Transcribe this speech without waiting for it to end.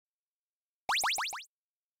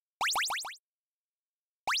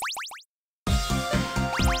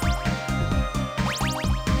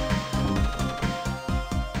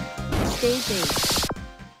Stage 8.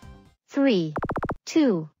 3,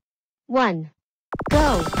 2, 1,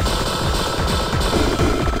 go!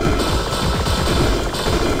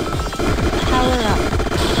 Power up.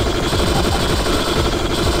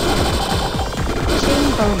 Chain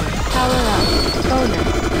bonus. Power up. Bonus.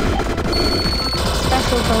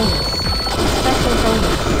 Special bonus. Special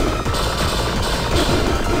bonus.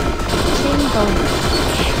 Chain bonus.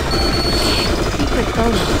 Secret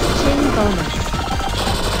bonus. Chain bonus.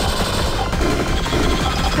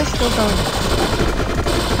 Crystal bonus.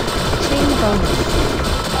 Chain bonus.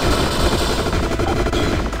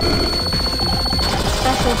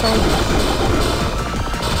 Special bonus.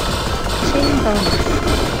 Chain bonus.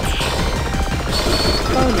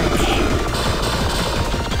 Bonus.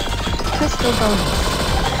 Crystal bonus.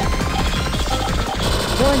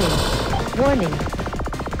 Warning. Warning.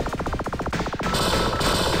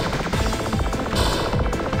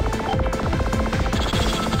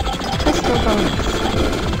 Crystal bonus.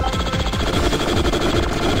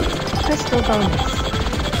 Crystal bonus.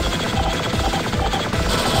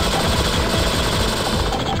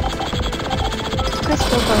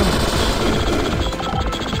 Crystal bonus.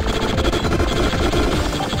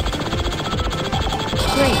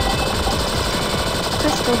 Great.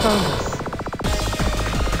 Crystal bonus.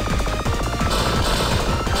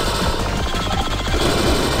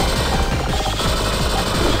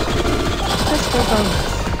 Crystal bonus.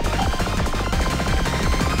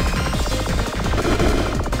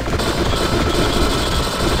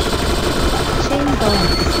 Chain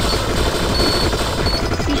bonus.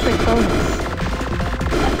 Secret bonus.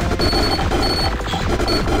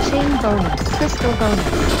 Chain bonus. Crystal bonus.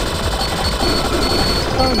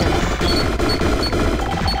 Bonus.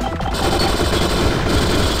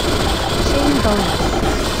 Chain bonus.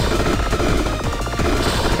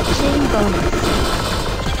 Chain bonus.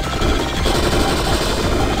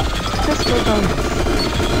 Crystal bonus.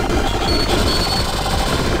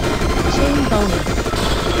 Chain bonus.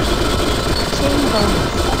 Chain bonus.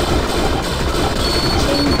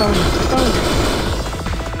 Chain bonus. Bonus.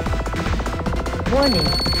 Warning.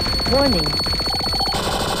 Warning.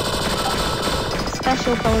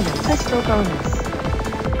 Special bonus. Crystal bonus.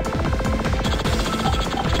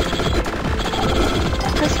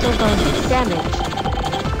 Crystal bonus. Damage.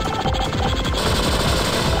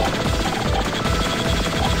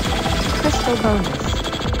 Crystal bonus.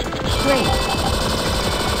 Great.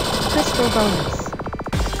 Crystal bonus.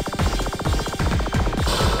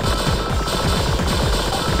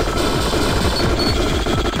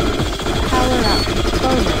 Power up.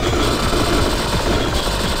 Bonus.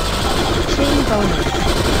 Chain bonus.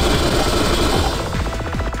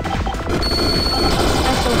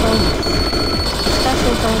 Special bonus.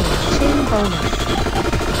 Special bonus. Chain bonus.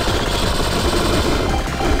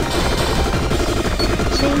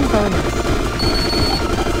 Chain bonus.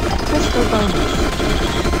 Crystal bonus.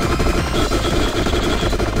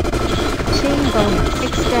 Chain bonus.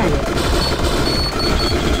 Extend.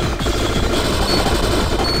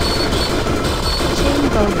 Chain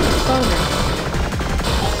bonus. Bonus.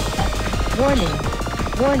 Warning.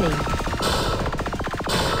 Warning.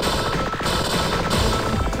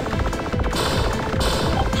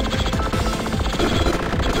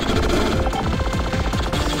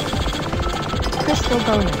 Crystal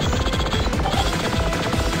bonus.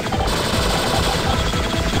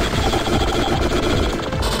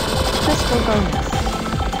 Crystal bonus.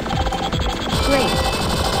 Great.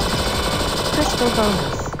 Crystal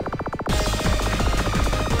bonus.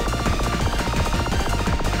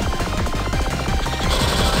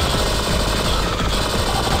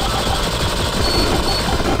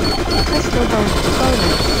 Crystal bonus.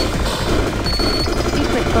 Bonus.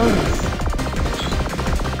 Secret bonus.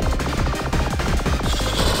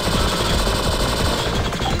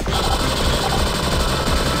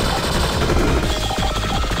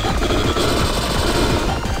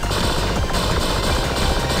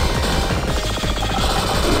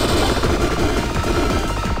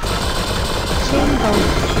 Chain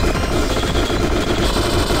bonus.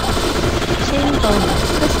 Chain bonus.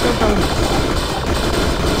 Crystal bonus.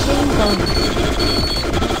 Chain bonus.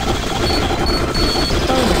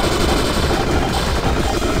 Bonus.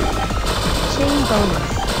 Chain bonus.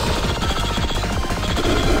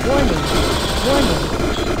 Warning. Warning.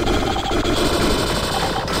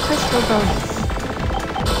 Crystal bonus.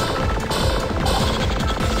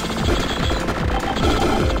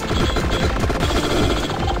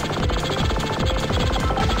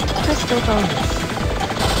 Crystal bonus.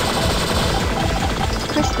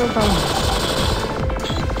 Crystal bonus.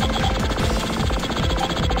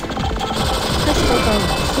 Crystal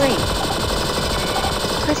bonus. Great.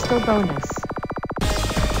 Crystal bonus.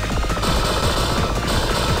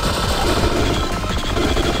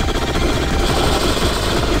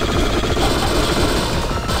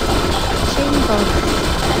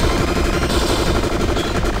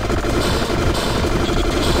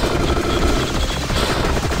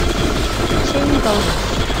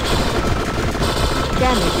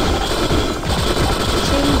 Damage.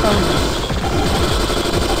 Chain bonus.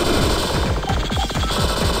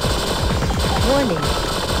 Warning.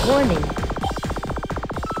 Warning.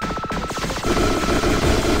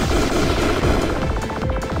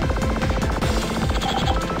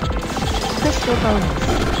 Crystal bonus.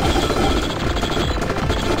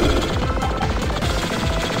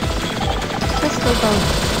 Crystal bonus.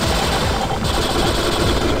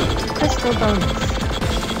 Crystal bonus.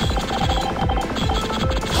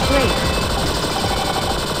 Great.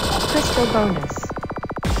 Crystal bonus.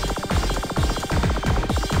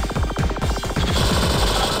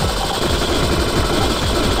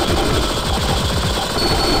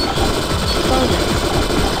 Bonus.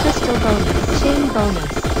 Crystal bonus. Chain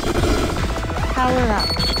bonus. Power up.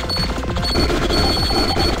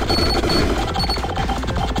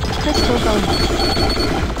 Crystal bonus.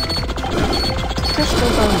 Crystal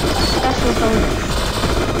bonus. Special bonus.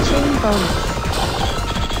 Chain bonus.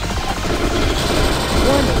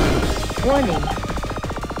 Warning. Warning.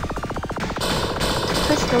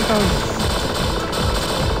 Crystal bonus.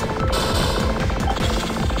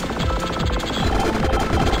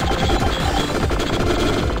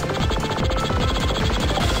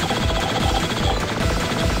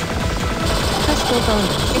 Crystal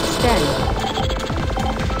bonus. Extend.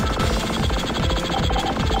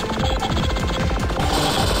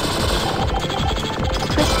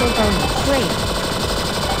 Crystal bonus. Great.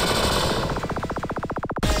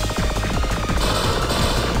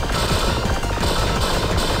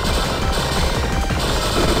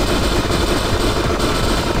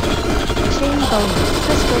 Chain bonus.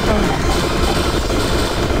 Crystal bonus.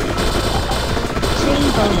 Chain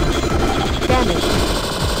bonus. Damage.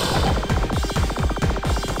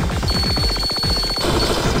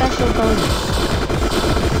 Special bonus.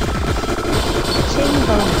 Chain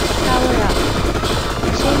bonus. Power up.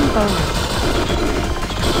 Chain bonus.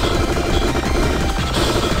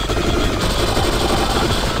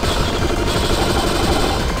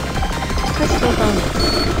 Crystal bonus.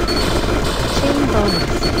 Chain bonus.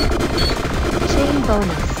 Chain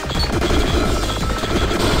bonus.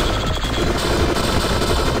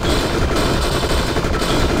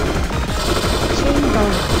 Chain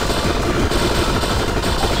bonus.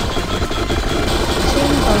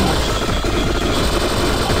 Chain bonus.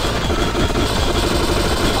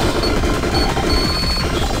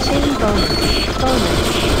 Chain bonus. Bonus.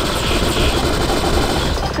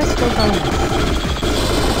 Crystal bonus.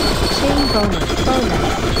 Chain bonus. Bonus.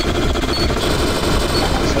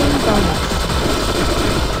 Chain bonus.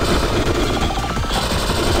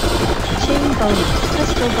 Chain bonus.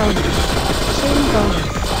 Crystal bonus. Chain bonus.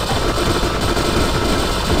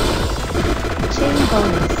 Chain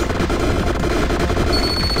bonus.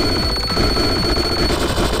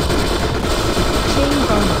 Chain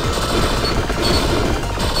bonus.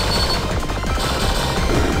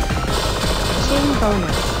 Chain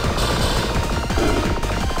bonus.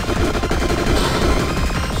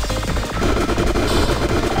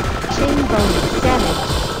 Chain bonus. Damage.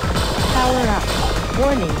 Power up.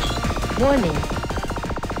 Warning. Warning.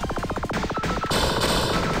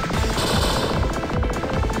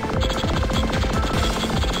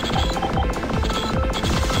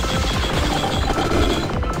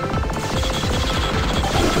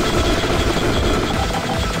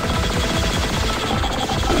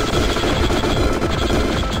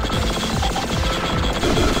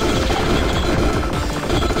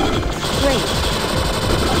 Great.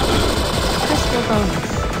 Crystal bonus.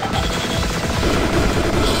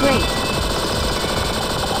 Great.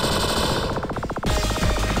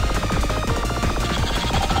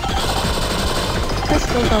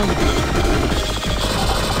 Crystal bonus.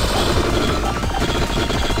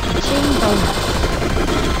 Chain bonus.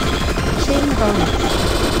 Chain bonus.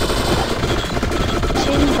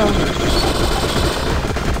 Chain bonus.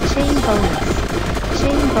 Chain bonus.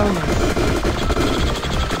 Chain bonus.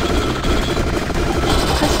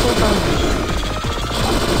 Crystal bonus.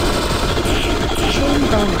 Chain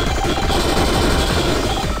bonus.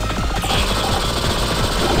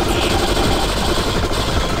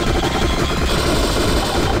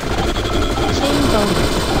 Chain bonus.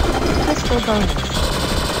 Crystal bonus.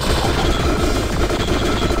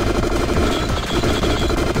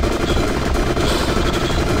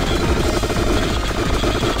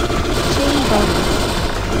 Chain bonus.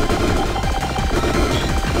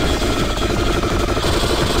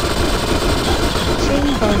 Chain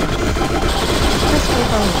bonus. Crystal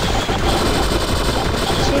bonus.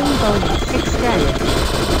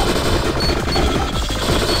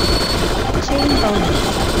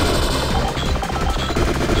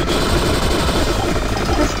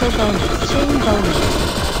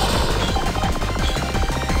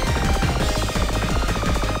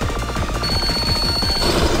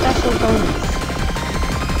 Crystal bonus.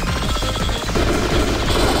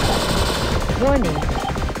 Warning.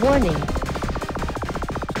 Warning.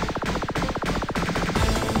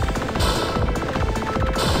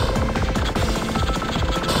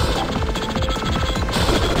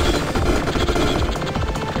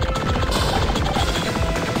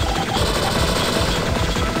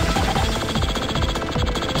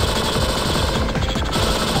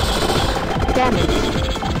 Damage.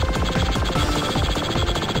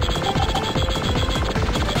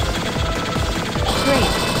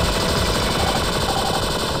 Great.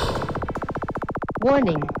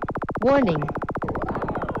 Warning. Warning.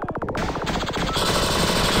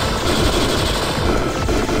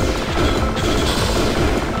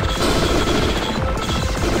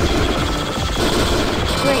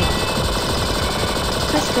 Great.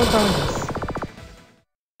 Crystal bonus.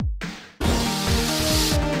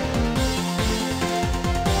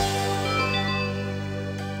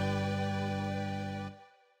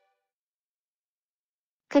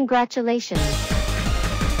 Congratulations.